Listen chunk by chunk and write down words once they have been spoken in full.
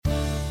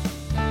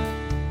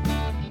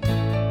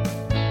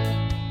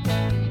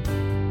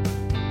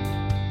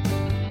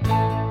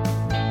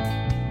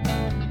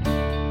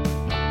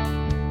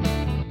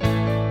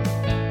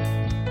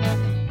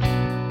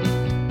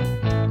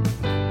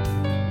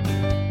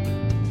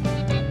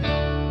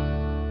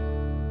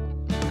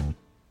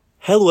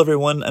Hello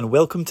everyone and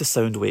welcome to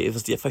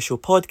Soundwaves, the official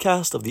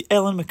podcast of the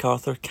Ellen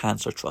MacArthur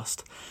Cancer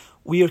Trust.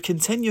 We are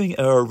continuing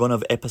our run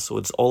of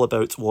episodes all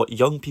about what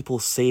young people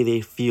say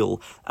they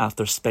feel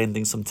after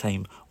spending some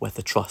time with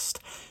the Trust.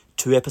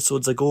 2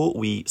 episodes ago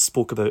we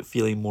spoke about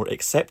feeling more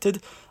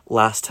accepted,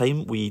 last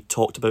time we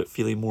talked about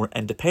feeling more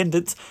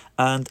independent,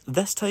 and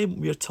this time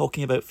we are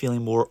talking about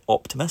feeling more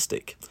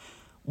optimistic.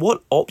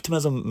 What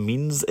optimism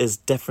means is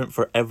different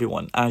for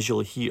everyone, as you'll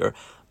hear,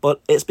 but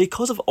it's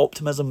because of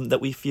optimism that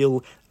we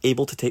feel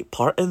able to take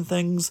part in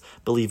things,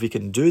 believe we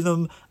can do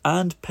them,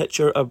 and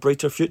picture a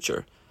brighter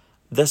future.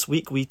 This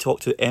week we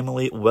talked to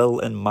Emily, Will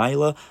and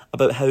Mila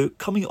about how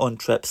coming on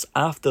trips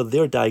after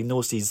their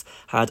diagnoses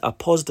had a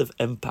positive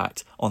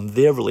impact on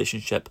their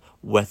relationship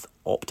with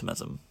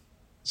optimism.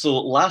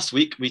 So last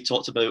week we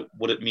talked about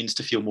what it means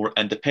to feel more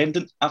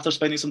independent after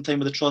spending some time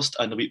with the Trust,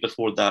 and the week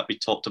before that we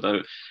talked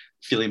about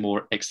feeling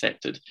more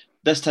accepted.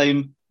 This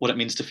time, what it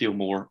means to feel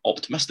more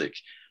optimistic.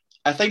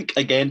 I think,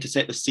 again, to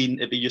set the scene,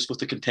 it'd be useful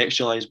to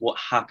contextualise what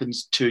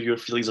happens to your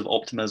feelings of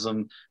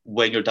optimism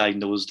when you're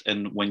diagnosed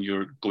and when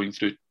you're going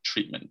through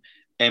treatment.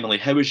 Emily,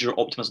 how has your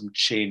optimism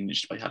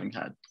changed by having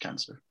had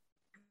cancer?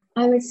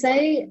 I would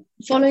say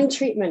following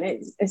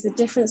treatment, it's a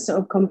different sort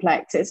of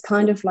complex. It's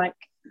kind of like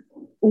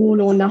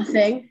all or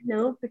nothing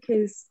now,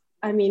 because,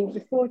 I mean,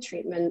 before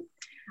treatment,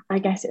 I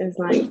guess it was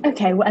like,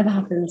 okay, whatever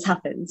happens,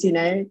 happens, you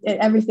know,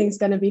 everything's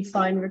going to be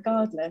fine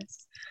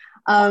regardless.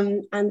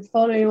 And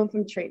following on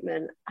from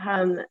treatment,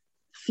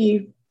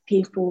 few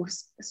people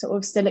sort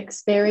of still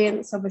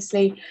experience,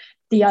 obviously,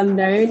 the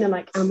unknown and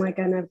like, am I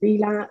going to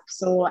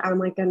relapse or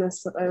am I going to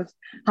sort of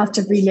have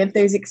to relive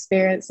those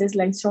experiences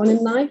later on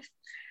in life?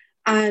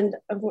 And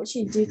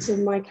unfortunately, due to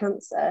my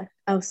cancer,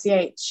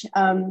 LCH,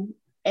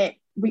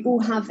 we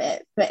all have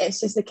it, but it's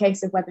just a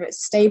case of whether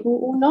it's stable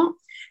or not.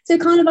 So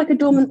kind of like a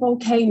dormant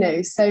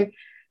volcano. So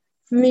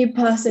for me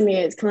personally,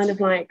 it's kind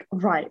of like,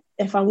 right,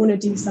 if I want to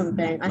do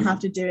something, I have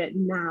to do it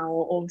now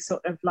or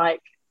sort of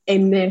like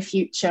in near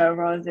future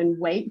rather than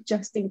wait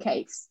just in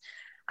case.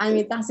 I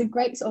mean, that's a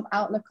great sort of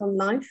outlook on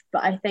life,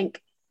 but I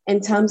think in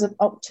terms of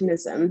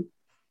optimism,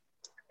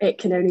 it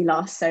can only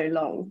last so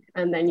long.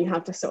 And then you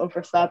have to sort of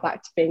refer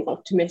back to being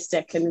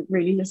optimistic and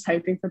really just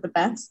hoping for the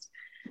best.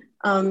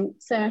 So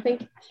I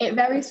think it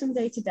varies from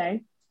day to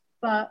day,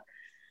 but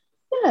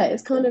yeah,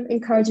 it's kind of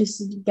encourages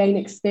you to gain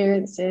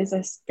experiences,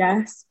 I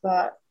guess,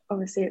 but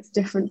obviously it's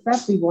different for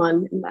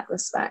everyone in that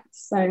respect.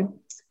 So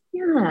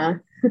yeah.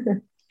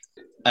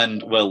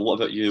 And Will, what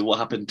about you? What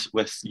happened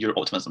with your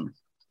optimism?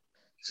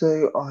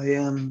 So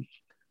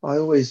I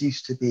always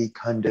used to be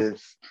kind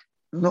of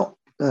not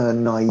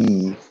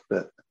naive,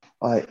 but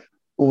I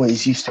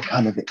always used to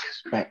kind of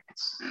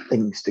expect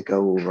things to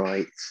go all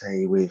right,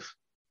 say with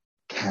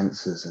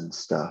cancers and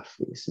stuff.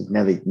 You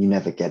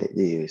never get it,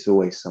 do you? It's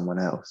always someone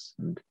else.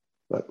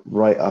 But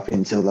right up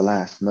until the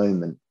last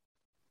moment,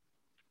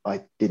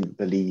 I didn't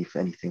believe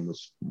anything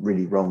was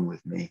really wrong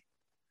with me.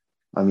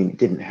 I mean, it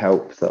didn't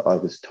help that I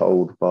was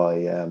told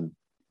by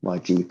my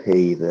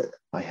GP that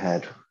I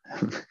had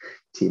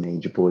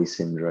teenage boy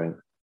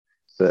syndrome.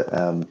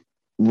 But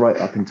right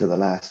up until the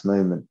last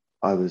moment,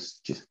 I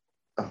was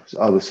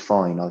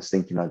fine. I was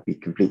thinking I'd be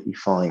completely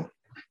fine.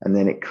 And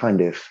then it kind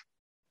of,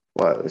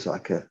 it was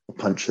like a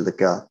punch to the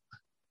gut.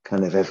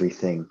 Kind of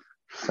everything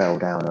fell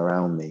down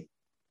around me.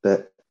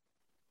 But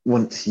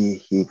once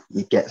you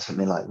get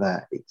something like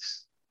that,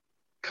 it's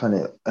kind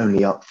of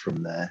only up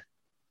from there.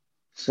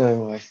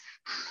 So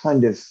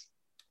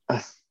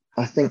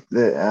I think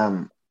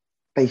that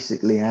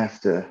basically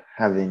after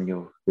having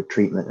your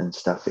treatment and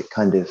stuff, it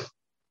kind of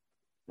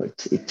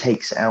it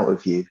takes out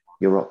of you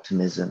your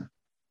optimism,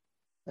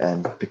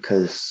 and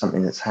because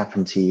something that's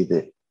happened to you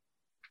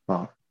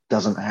that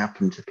doesn't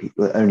happen to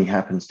people, it only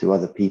happens to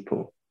other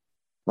people.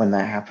 When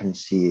that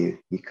happens to you,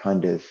 you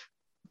kind of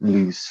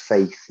lose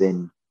faith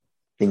in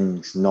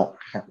things not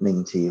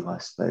happening to you, I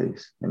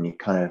suppose, and you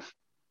kind of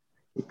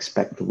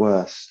expect the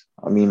worst.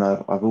 I mean,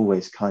 I've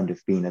always kind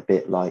of been a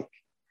bit like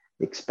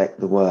expect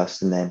the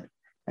worst, and then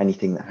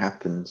anything that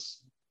happens,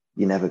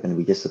 you're never going to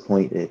be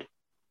disappointed.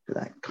 But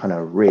that kind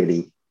of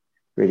really,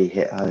 really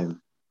hit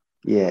home.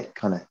 Yeah, it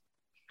kind of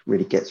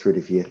really gets rid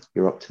of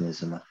your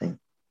optimism, I think.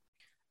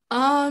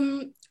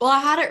 Well, I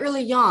had it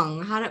really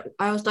young.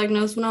 I was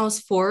diagnosed when I was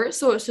 4,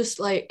 so it's just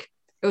like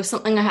it was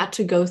something I had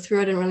to go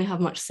through. I didn't really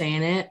have much say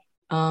in it.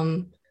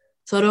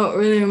 So I don't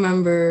really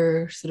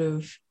remember sort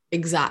of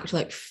exact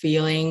like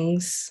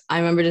feelings. I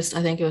remember I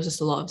think it was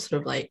just a lot of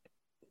sort of like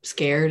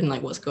scared and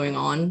like what's going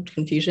on,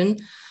 confusion.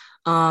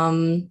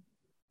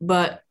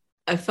 But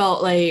I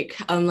felt like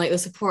the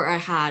support I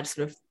had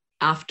sort of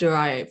after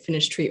I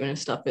finished treatment and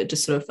stuff, it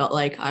just sort of felt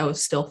like I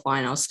was still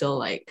fine. I was still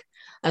like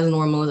as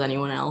normal as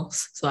anyone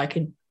else, so I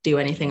could do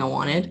anything I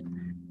wanted.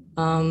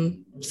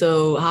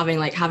 So having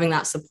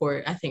that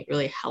support, I think,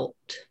 really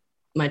helped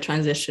my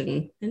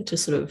transition into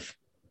sort of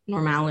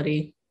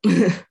normality.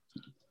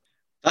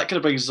 That kind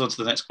of brings us on to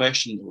the next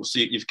question. So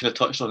you've kind of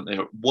touched on it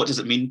there. What does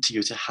it mean to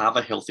you to have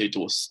a healthy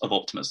dose of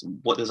optimism?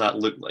 What does that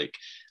look like?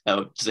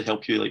 Does it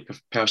help you like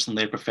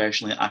personally,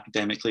 professionally,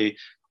 academically?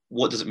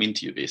 what does it mean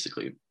to you,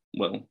 basically?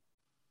 Well,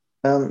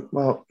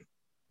 Well,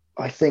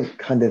 I think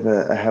kind of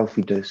a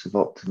healthy dose of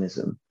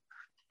optimism,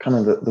 kind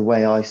of the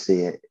way I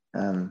see it.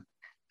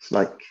 It's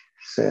like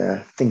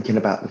thinking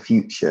about the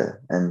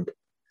future and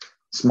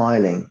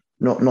smiling,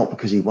 not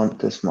because you want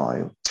to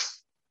smile,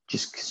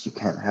 just because you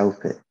can't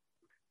help it.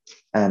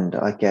 And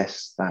I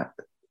guess that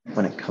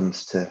when it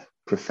comes to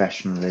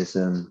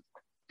professionalism,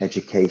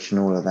 education,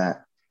 all of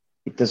that,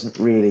 it doesn't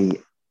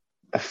really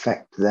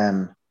affect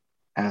them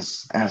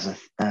as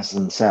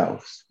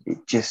themselves.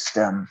 It just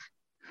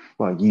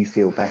well, you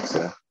feel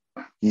better.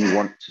 You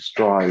want to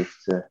strive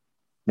to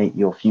make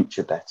your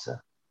future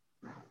better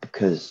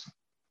because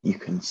you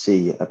can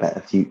see a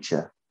better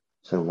future.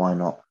 So why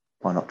not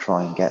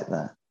try and get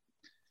there?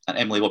 And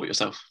Emily, what about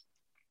yourself?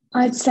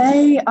 I'd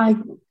say I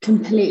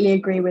completely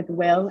agree with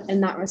Will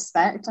in that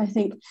respect. I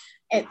think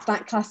it's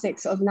that classic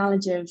sort of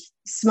analogy of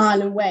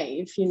smile and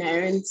wave, you know,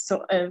 and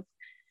sort of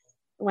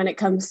when it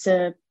comes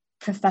to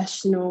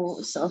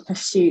professional sort of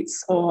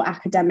pursuits or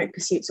academic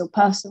pursuits or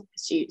personal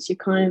pursuits, you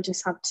kind of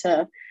just have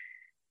to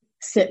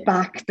sit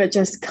back but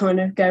just kind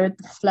of go with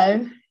the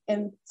flow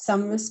in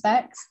some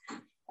respects.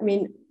 I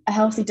mean, a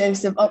healthy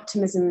dose of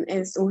optimism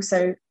is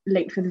also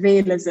linked with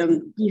realism.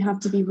 You have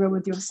to be real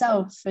with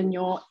yourself and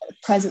your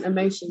present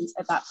emotions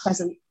at that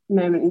present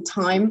moment in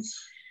time.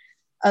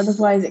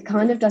 Otherwise, it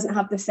kind of doesn't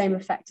have the same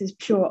effect as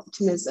pure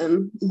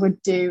optimism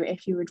would do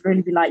if you would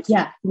really be like,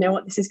 yeah, you know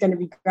what, this is going to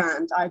be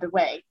grand either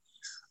way.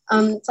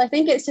 So I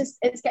think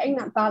it's getting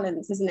that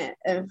balance, isn't it,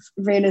 of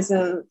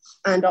realism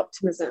and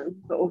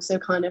optimism, but also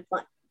kind of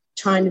like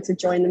trying to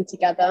join them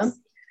together.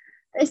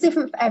 It's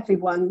different for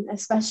everyone,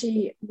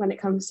 especially when it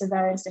comes to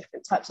various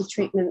different types of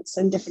treatments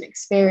and different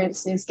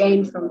experiences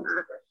gained from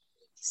that.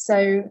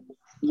 So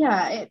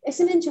yeah, it's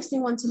an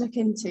interesting one to look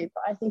into,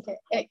 but I think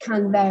it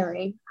can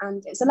vary,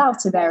 and it's allowed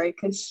to vary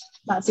because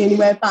that's the only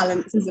way of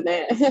balance, isn't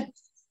it?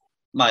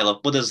 Mila,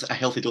 what does a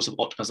healthy dose of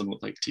optimism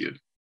look like to you?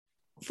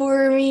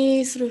 For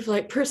me, sort of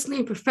like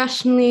personally,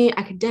 professionally,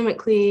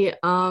 academically,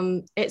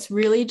 it's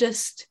really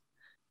just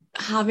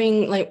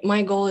having, like,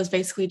 my goal is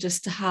basically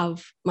just to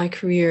have my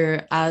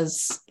career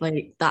as,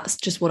 like, that's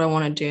just what I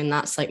want to do, and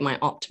that's like my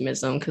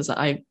optimism because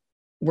I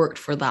worked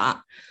for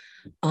that.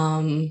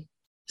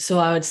 So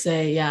I would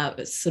say, yeah,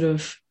 it's sort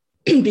of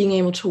being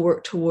able to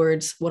work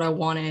towards what I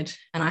wanted,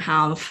 and I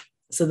have.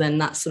 So then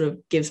that sort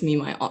of gives me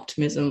my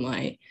optimism,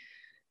 my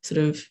sort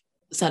of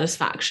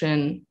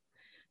satisfaction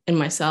in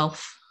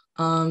myself.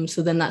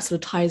 So then that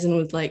sort of ties in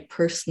with like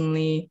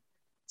personally.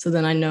 So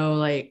then I know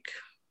like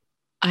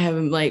I've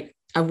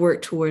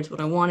worked towards what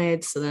I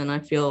wanted. So then I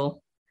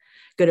feel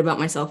good about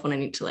myself when I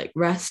need to like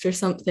rest or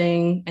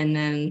something. And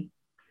then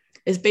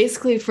it's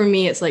basically, for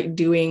me, it's like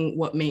doing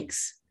what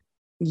makes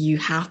you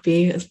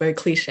happy. It's very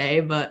cliche,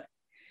 but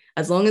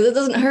as long as it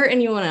doesn't hurt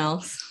anyone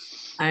else,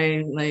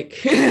 I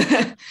like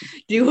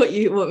do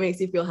what makes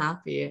you feel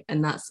happy.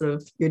 And that's sort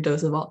of your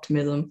dose of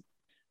optimism.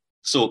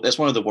 So it's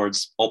one of the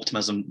words,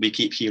 optimism, we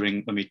keep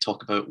hearing when we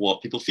talk about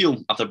what people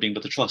feel after being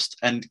with the trust.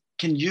 And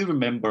can you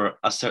remember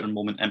a certain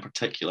moment in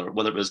particular,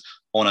 whether it was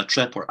on a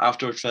trip or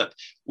after a trip,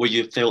 where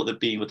you felt that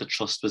being with the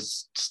trust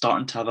was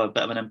starting to have a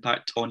bit of an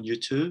impact on you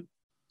too?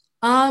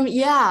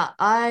 Yeah,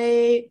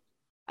 I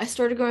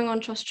started going on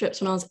trust trips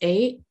when I was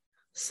 8.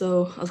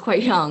 So I was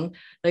quite young.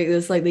 Like it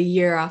was like the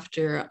year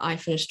after I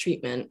finished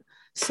treatment.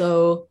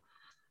 So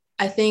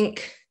I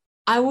think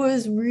I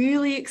was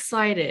really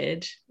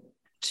excited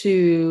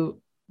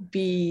to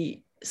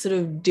be sort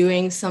of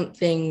doing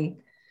something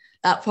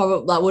that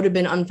would have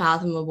been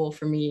unfathomable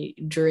for me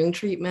during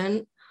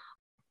treatment.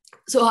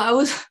 So I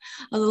was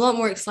a lot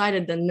more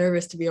excited than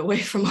nervous to be away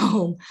from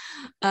home.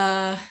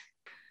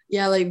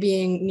 Yeah, like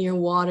being near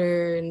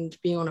water and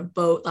being on a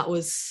boat, that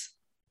was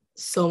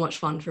so much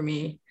fun for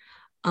me.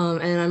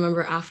 And I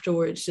remember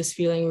afterwards just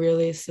feeling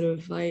really sort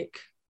of like,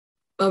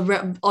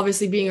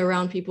 obviously being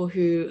around people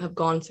who have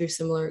gone through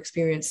similar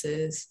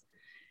experiences,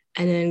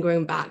 and then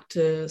going back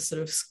to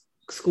sort of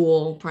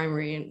school,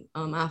 primary,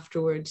 and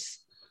afterwards,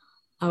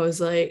 I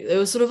was like, it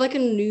was sort of like a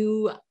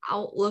new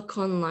outlook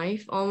on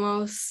life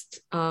almost.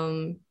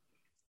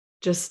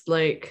 Just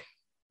like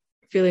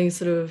feeling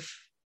sort of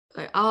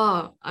like,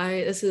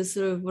 this is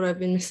sort of what I've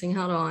been missing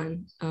out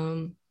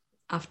on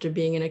after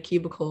being in a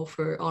cubicle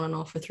for on and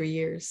off for 3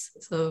 years.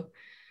 So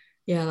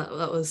yeah,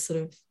 that was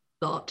sort of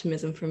the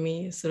optimism for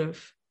me, sort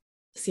of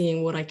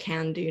seeing what I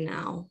can do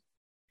now.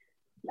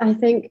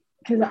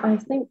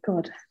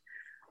 God,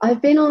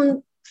 I've been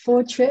on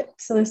 4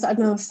 trips and I started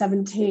when I was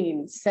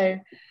 17. So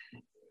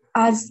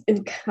as a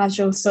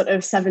casual sort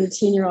of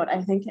 17-year-old,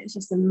 I think it's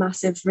just a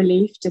massive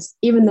relief. Just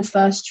even the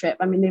first trip,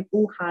 I mean, they've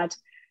all had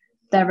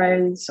their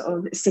own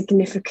sort of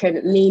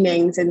significant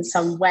meanings in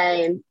some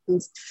way and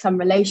in some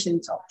relation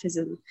to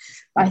autism.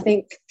 But I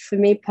think for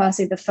me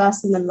personally, the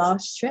first and the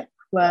last trip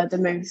were the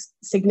most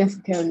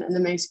significant and the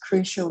most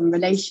crucial in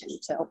relation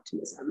to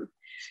optimism.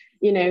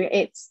 You know,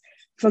 it's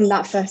from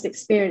that first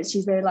experience,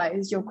 you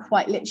realize you're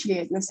quite literally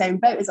in the same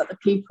boat as other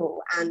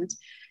people. And,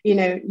 you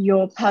know,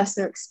 your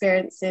personal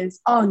experiences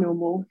are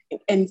normal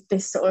in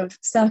this sort of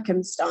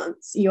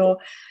circumstance. You're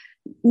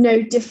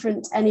no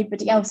different to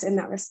anybody else in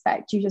that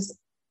respect.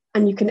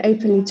 And you can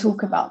openly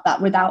talk about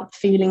that without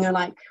feeling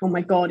like, oh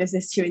my God, is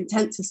this too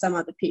intense for some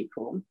other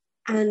people?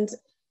 And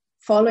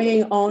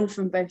following on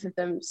from both of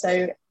them,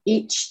 so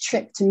each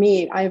trip to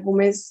me, I've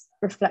always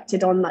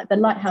reflected on like the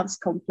lighthouse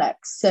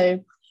complex.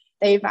 So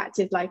they've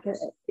acted like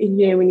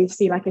when you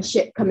see like a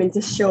ship come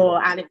into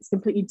shore and it's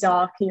completely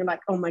dark and you're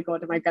like, oh my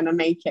God, am I gonna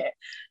make it?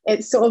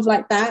 It's sort of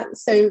like that.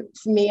 So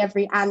for me,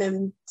 every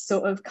annum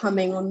sort of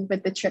coming on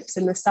with the trips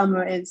in the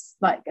summer is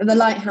like the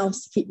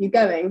lighthouse to keep you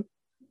going.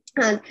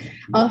 And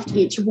after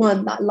each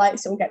one, that light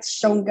sort of gets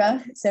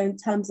stronger. So in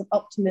terms of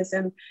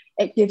optimism,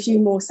 it gives you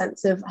more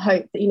sense of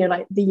hope that,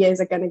 like the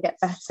years are going to get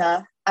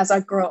better. As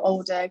I grow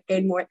older,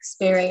 gain more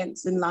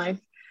experience in life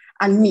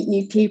and meet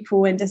new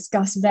people and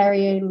discuss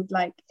varying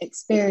like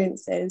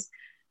experiences,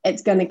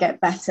 it's going to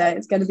get better.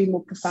 It's going to be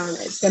more profound.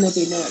 It's going to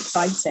be more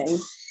exciting.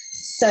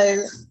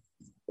 So,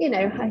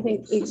 I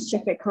think each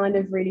trip, it kind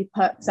of really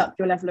perks up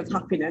your level of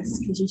happiness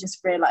because you just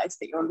realize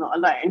that you're not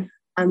alone.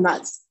 And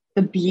that's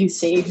the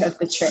beauty of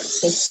the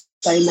trips. Is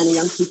so many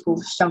young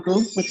people struggle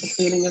with the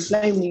feeling of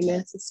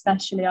loneliness,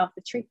 especially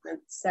after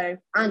treatment,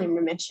 and in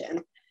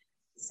remission.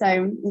 So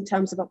in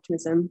terms of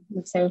optimism,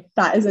 I'd say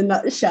that is a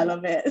nutshell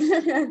of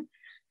it.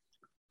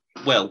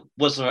 Well,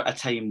 was there a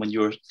time when you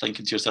were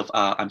thinking to yourself,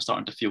 I'm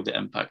starting to feel the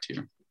impact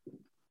here?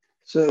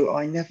 So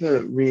I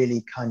never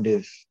really kind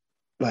of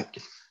like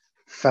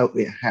felt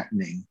it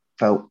happening,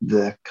 felt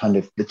the kind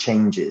of the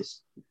changes,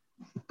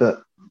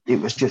 but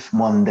it was just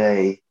one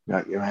day,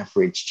 like your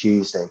average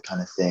Tuesday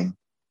kind of thing,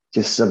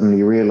 just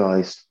suddenly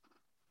realized,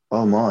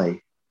 oh my,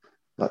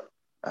 like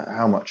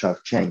how much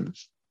I've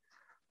changed.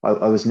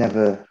 I was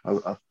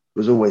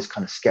always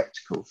kind of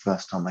skeptical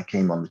first time I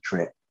came on the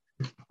trip.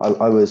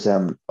 I was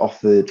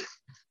offered,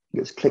 it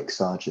was Click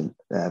Sergeant,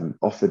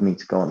 offered me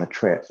to go on a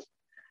trip,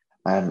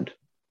 and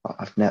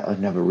I've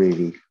never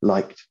really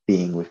liked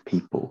being with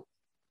people,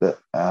 but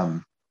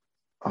I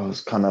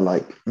was kind of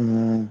like,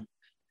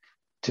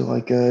 do I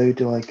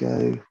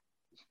go?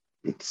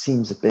 It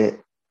seems a bit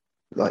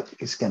like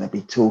it's going to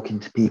be talking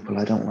to people.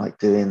 I don't like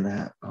doing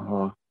that.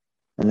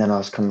 And then I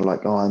was kind of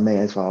like, I may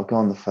as well go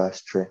on the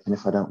first trip. And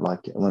if I don't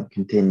like it, I won't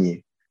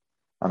continue.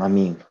 And I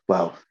mean,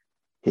 well,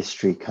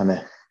 history's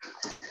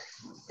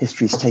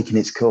taken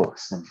its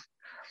course. And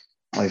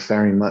I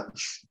very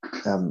much,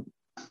 I'm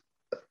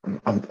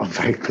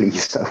very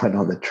pleased I went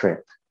on the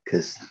trip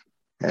because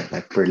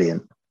they're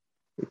brilliant.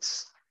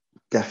 It's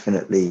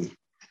definitely,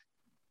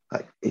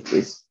 like,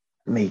 it's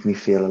made me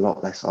feel a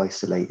lot less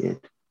isolated.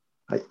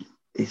 Like,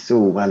 it's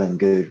all well and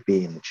good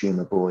being the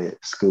tumour boy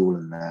at school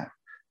and that,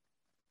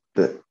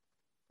 but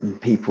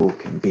people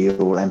can be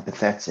all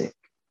empathetic.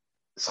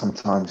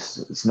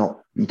 Sometimes it's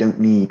not, you don't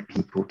need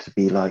people to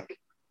be like,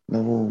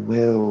 oh,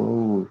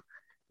 Will,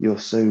 you're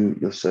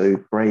so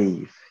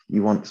brave.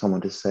 You want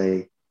someone to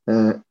say,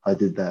 I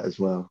did that as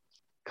well,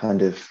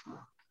 kind of.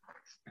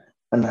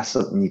 And that's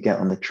something you get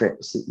on the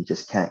trips that you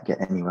just can't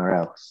get anywhere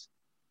else.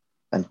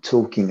 And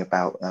talking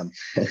about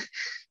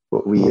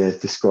what we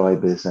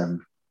describe as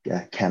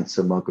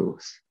cancer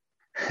muggles,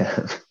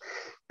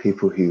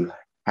 people who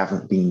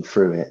haven't been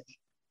through it,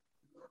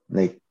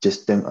 they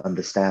just don't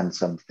understand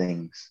some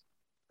things,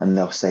 and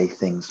they'll say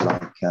things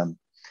like,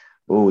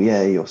 oh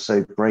yeah, you're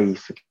so brave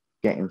for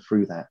getting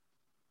through that.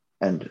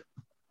 And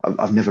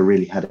I've never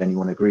really had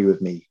anyone agree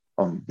with me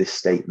on this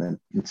statement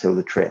until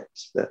the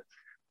trips, but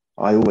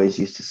I always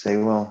used to say,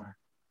 well,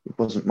 it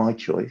wasn't my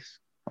choice.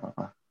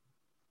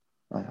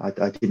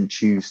 I didn't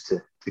choose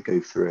to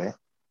go through it.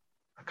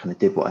 I kind of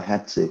did what I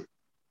had to.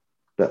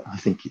 But I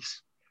think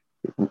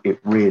it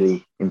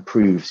really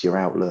improves your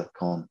outlook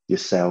on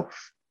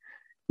yourself,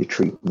 your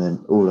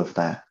treatment, all of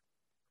that,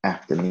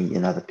 after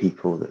meeting other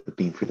people that have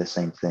been through the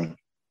same thing.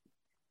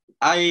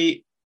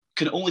 I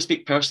can only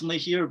speak personally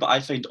here, but I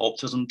find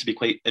optimism to be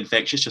quite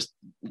infectious, just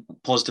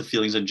positive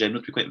feelings in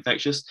general to be quite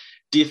infectious.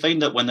 Do you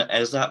find that when there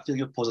is that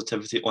feeling of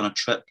positivity on a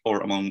trip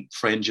or among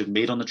friends you've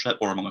made on the trip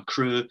or among a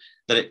crew,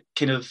 that it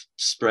kind of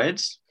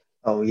spreads?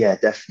 Oh yeah,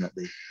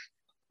 definitely.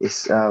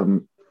 It's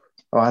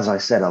as I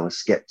said, I was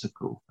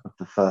skeptical of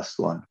the first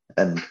one,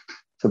 and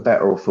for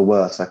better or for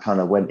worse, I kind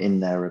of went in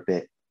there a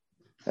bit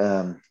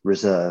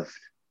reserved.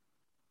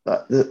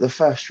 But the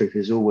first trip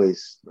is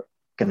always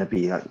going to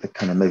be like the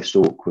kind of most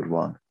awkward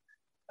one,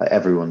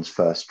 everyone's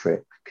first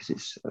trip,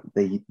 because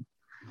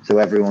so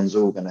everyone's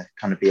all going to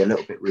kind of be a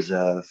little bit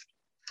reserved.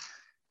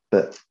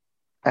 But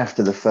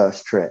after the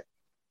first trip,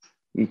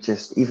 you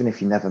just, even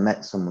if you never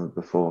met someone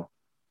before,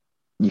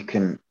 you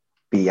can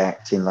be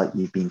acting like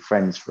you've been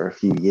friends for a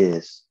few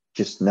years,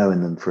 just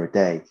knowing them for a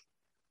day.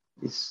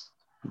 It's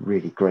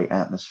really great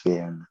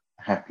atmosphere and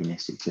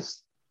happiness.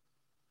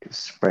 It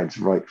spreads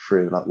right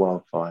through like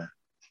wildfire.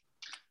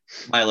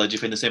 Mila, do you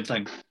find the same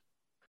thing?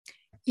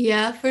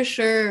 Yeah, for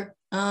sure.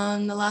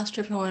 The last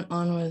trip I went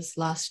on was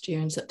last year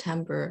in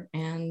September,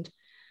 and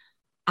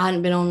I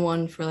hadn't been on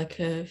one for like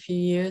a few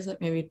years, like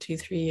maybe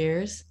 2-3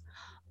 years.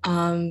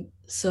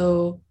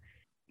 So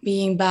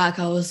being back,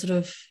 I was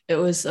it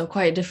was a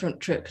quite different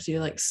trip because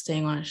you're like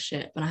staying on a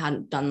ship, and I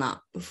hadn't done that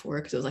before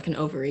because it was like an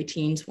over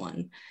 18s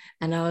one.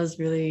 And I was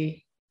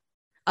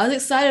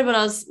excited, but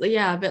I was,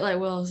 yeah, a bit like,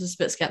 well, I was just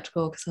a bit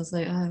skeptical because I was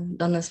like, I haven't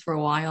done this for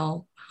a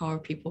while. What are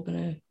people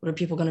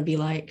gonna be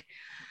like?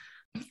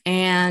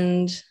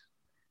 And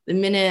the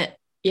minute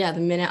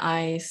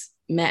I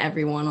met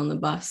everyone on the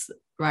bus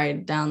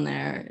ride down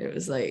there, it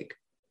was like,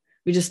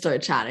 we just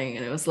started chatting,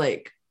 and it was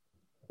like,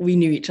 we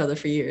knew each other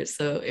for years.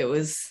 So it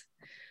was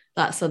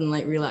that sudden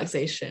like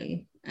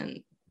relaxation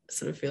and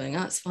sort of feeling,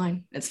 oh, it's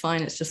fine.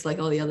 It's just like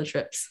all the other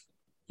trips.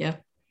 Yeah.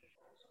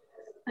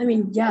 I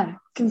mean, yeah,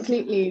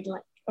 completely.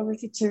 Like,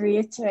 obviously, to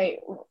reiterate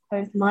what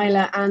both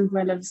Mila and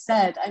Will have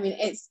said, I mean,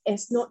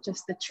 it's not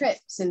just the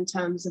trips in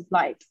terms of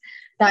like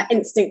that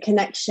instant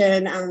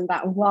connection and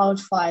that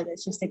wildfire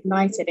that's just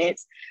ignited.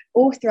 It's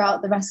all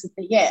throughout the rest of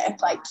the year.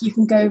 Like, you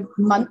can go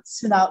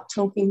months without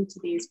talking to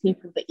these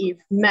people that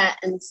you've met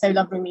and so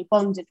lovingly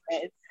bonded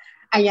with,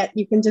 and yet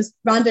you can just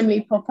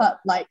randomly pop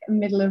up like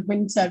middle of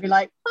winter, be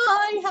like,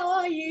 hi, how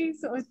are you,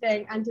 sort of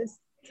thing, and just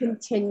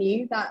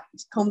continue that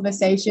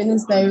conversation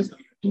as though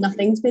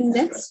nothing's been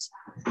missed.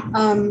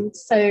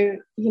 So,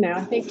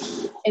 I think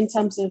in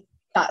terms of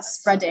that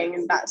spreading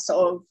and that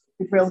sort of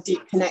real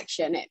deep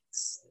connection, it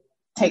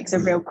takes a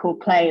real cool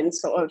play in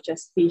sort of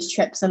just these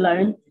trips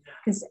alone,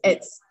 because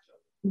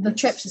the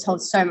trips just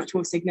hold so much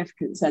more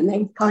significance, and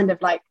they kind of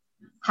like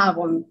have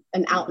on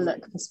an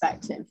outlook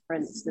perspective, for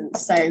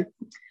instance. So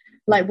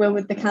like Will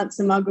with the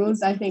cancer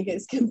muggles, I think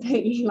it's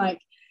completely like,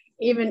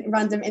 even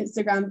random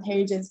Instagram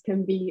pages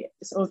can be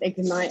sort of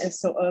ignite a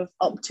sort of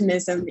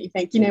optimism that you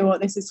think, you know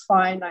what, this is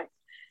fine. Like,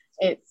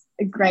 it's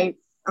a great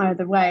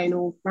either way and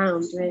all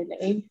round,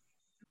 really.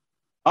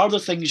 Are there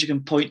things you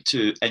can point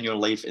to in your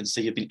life and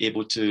say you've been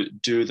able to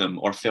do them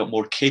or felt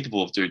more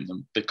capable of doing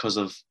them because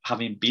of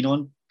having been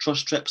on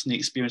trust trips and the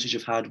experiences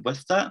you've had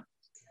with that?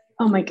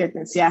 Oh my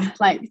goodness, yeah.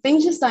 Like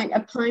things just like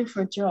applying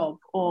for a job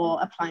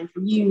or applying for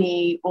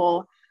uni,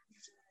 or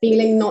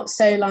feeling not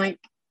so like,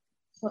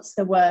 what's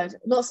the word?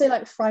 Not so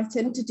like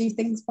frightened to do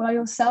things by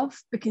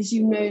yourself, because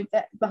you know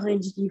that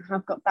behind you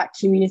have got that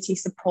community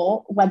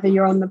support, whether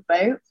you're on the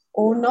boat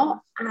or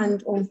not,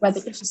 and or whether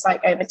it's just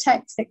like over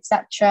text,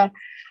 etc.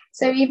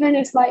 So even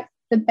if like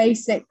the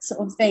basic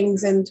sort of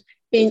things, and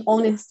being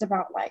honest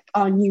about like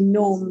our new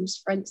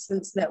norms, for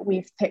instance, that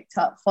we've picked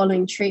up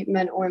following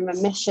treatment or in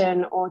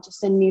remission, or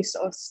just a new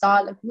sort of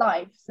style of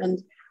life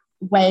and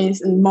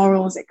ways and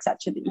morals,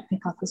 etc., that you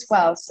pick up as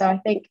well. So I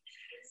think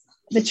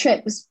the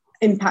trip was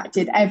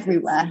impacted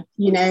everywhere,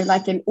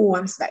 like in all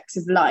aspects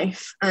of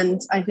life.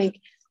 And I think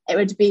it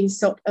would be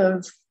sort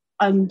of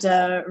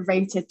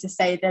underrated to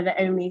say that it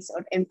only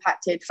sort of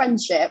impacted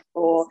friendship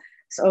or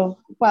sort of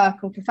work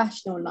or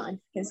professional life,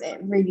 because they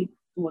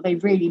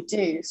really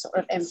do sort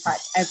of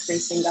impact every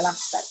single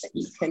aspect that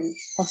you can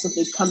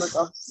possibly come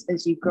across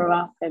as you grow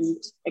up and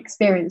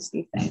experience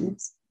new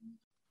things.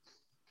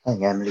 I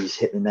think Emily's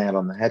hit the nail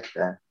on the head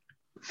there.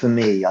 For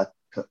me, I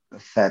put a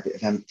fair bit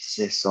of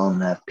emphasis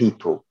on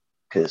people,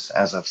 because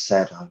as I've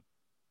said,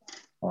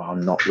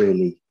 I'm not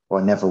really, or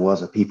I never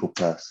was a people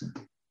person.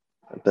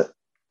 But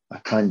I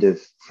kind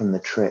of, from the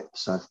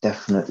trips, I've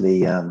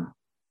definitely,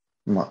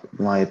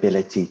 my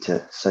ability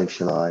to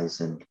socialize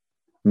and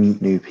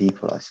meet new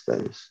people, I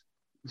suppose,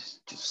 is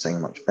just so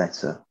much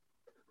better.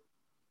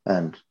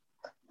 And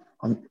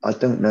I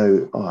don't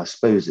know, I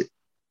suppose it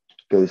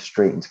goes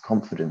straight into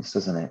confidence,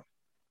 doesn't it?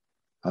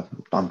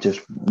 I'm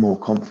just more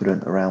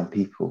confident around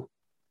people,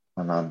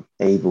 and I'm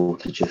able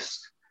to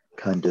just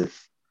kind of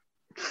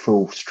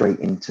fall straight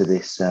into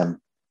this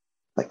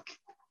like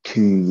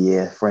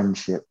 2-year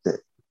friendship that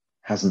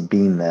hasn't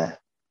been there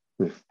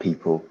with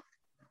people.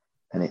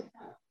 And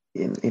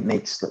it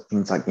makes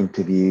things like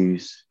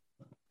interviews,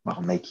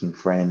 making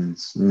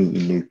friends,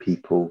 meeting new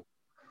people,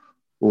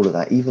 all of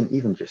that,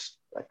 even just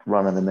like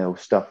run-of-the-mill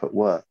stuff at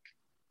work,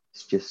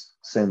 it's just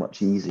so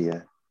much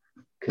easier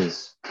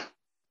because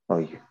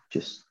you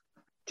just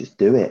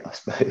do it, I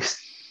suppose.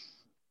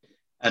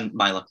 And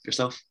Mila,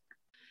 yourself?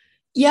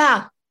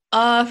 Yeah,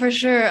 for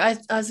sure. I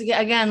was,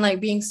 again, like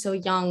being so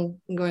young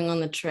and going on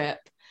the trip,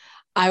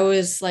 I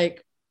was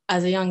like,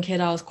 as a young kid,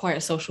 I was quite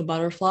a social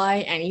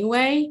butterfly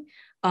anyway.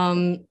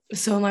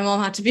 So my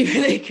mom had to be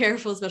really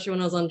careful, especially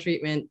when I was on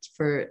treatment,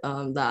 for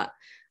that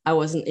I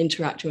wasn't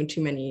interacting with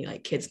too many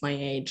like kids my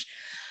age.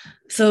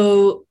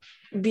 So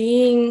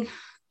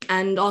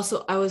and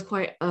also I was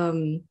quite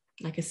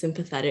like a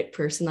sympathetic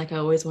person. Like I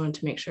always wanted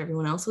to make sure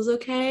everyone else was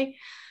okay.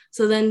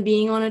 So then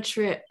being on a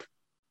trip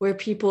where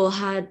people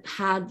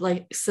had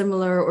like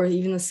similar or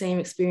even the same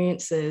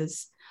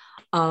experiences,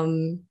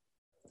 and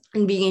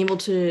being able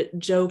to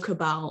joke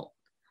about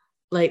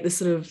like the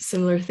sort of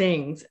similar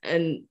things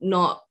and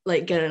not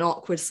like get an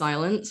awkward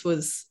silence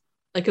was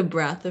like a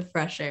breath of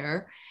fresh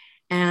air.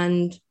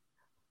 And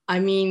I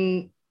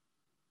mean,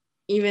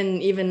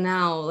 even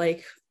now,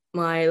 like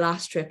my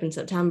last trip in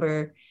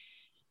September,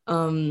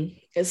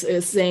 it's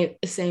the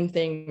same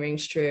thing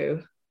rings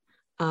true.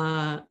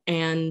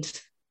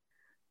 And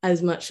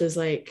as much as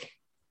like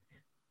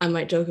I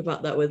might joke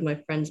about that with my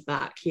friends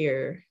back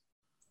here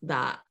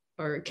that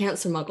are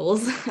cancer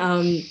muggles.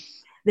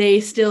 They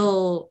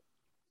still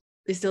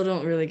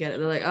don't really get it.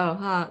 They're like,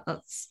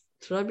 oh,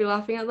 should I be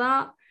laughing at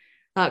that?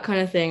 That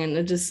kind of thing. And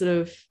it just sort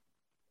of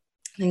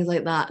things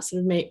like that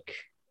sort of make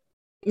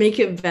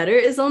it better.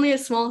 It's only a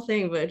small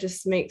thing, but it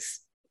just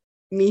makes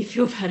me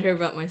feel better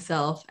about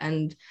myself.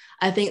 And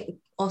I think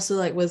also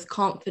like with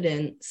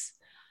confidence,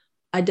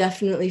 I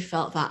definitely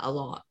felt that a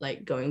lot,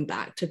 like going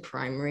back to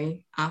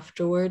primary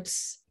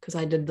afterwards, because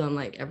I did them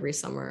like every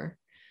summer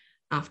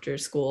after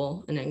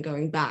school and then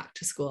going back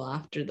to school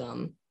after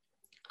them.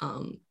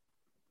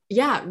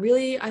 Yeah,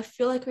 really, I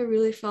feel like I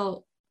really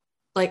felt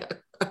like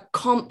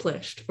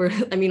accomplished for,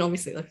 I mean,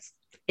 obviously like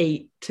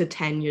 8 to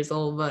 10 years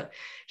old, but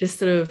just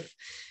sort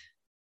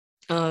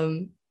of,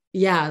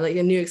 yeah, like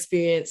a new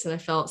experience. And I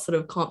felt sort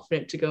of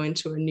confident to go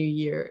into a new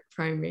year at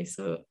primary.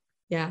 So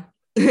yeah.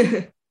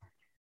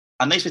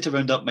 A nice way to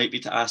round up might be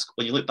to ask,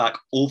 when you look back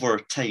over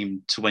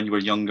time to when you were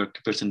younger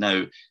compared to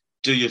now,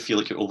 do you feel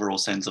like your overall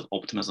sense of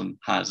optimism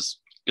has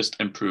just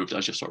improved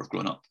as you've sort of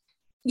grown up?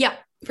 Yeah,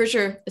 for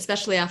sure.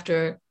 Especially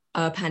after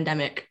a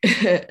pandemic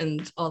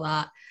and all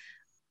that.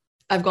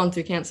 I've gone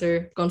through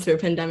cancer, gone through a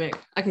pandemic.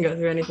 I can go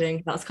through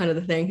anything. That's kind of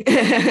the thing.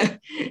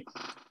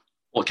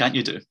 What can't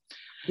you do?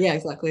 Yeah,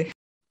 exactly.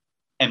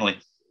 Emily?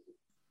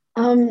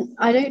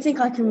 I don't think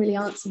I can really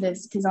answer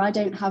this because I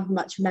don't have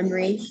much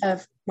memory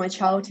of my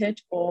childhood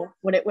or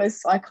what it was.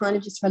 So I kind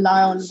of just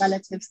rely on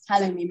relatives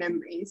telling me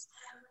memories.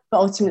 But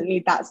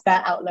ultimately, that's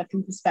their outlook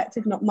and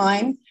perspective, not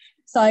mine.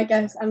 So I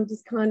guess I'm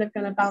just kind of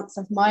going to bounce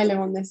off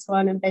Milo on this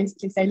one and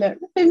basically say, look,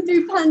 been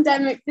through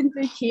pandemic, been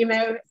through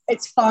chemo,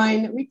 it's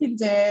fine, we can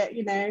do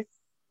it,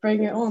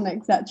 bring it on,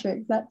 etc.,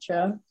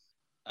 etc.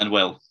 And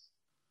Will?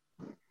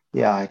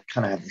 Yeah, I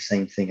kind of have the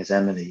same thing as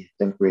Emily.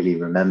 I don't really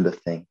remember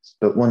things.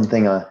 But one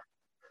thing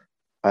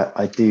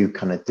I do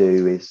kind of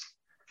do is,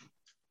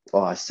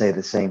 I say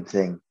the same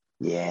thing.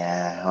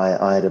 Yeah,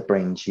 I had a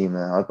brain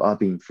tumor. I've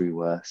been through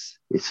worse.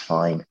 It's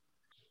fine.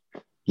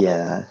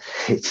 Yeah,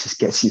 it just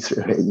gets you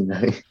through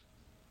it.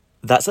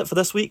 That's it for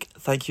this week.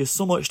 Thank you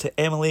so much to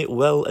Emily,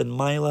 Will and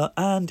Mila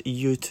and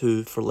you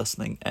two for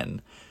listening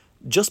in.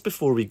 Just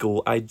before we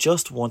go, I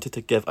just wanted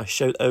to give a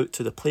shout out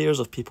to the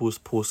players of People's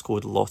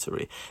Postcode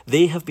Lottery.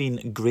 They have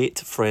been great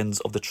friends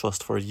of the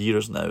Trust for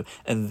years now,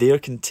 and their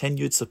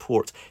continued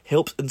support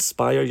helps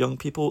inspire young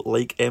people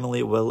like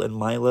Emily, Will and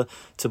Mila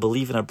to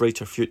believe in a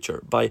brighter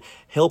future by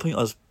helping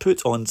us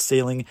put on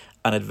sailing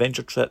and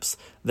adventure trips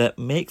that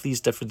make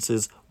these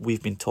differences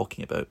we've been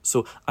talking about.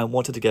 So I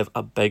wanted to give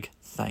a big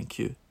thank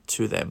you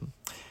to them.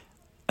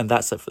 And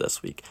that's it for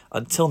this week.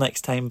 Until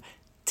next time,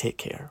 take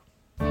care.